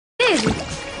did.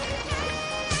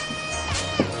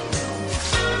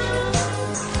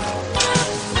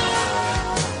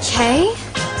 Kay?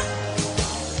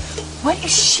 What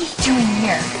is she doing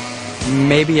here?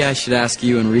 Maybe I should ask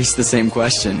you and Reese the same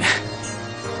question.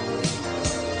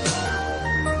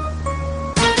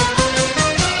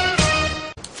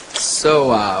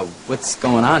 So, what's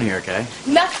going on here, Kay?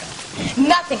 Nothing.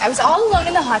 Nothing. I was all alone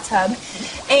in the hot tub,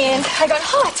 and I got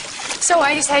hot. So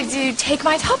I decided to take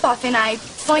my top off, and I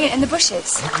flung it in the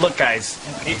bushes. Look, guys,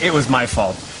 it was my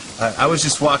fault. I was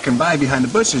just walking by behind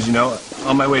the bushes, you know,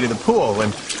 on my way to the pool,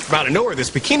 and from out of nowhere, this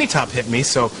bikini top hit me,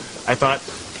 so I thought,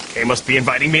 Kay must be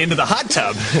inviting me into the hot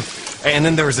tub. And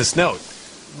then there was this note.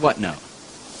 What note?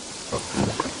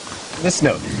 This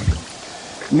note.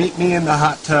 Meet me in the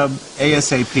hot tub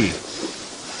ASAP.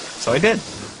 So I did.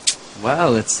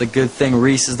 Well, it's a good thing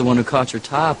Reese is the one who caught your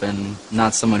top and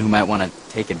not someone who might want to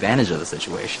take advantage of the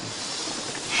situation.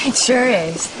 It sure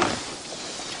is.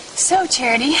 So,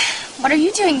 Charity, what are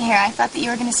you doing here? I thought that you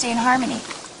were going to stay in Harmony.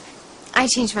 I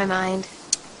changed my mind.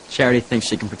 Charity thinks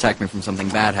she can protect me from something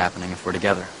bad happening if we're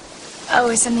together. Oh,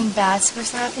 is something bad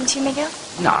supposed to happen to you, Miguel?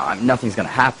 No, nothing's going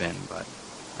to happen, but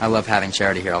I love having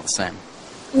Charity here all the same.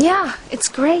 Yeah, it's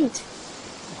great.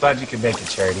 Glad you could make it,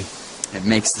 Charity. It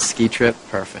makes the ski trip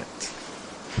perfect.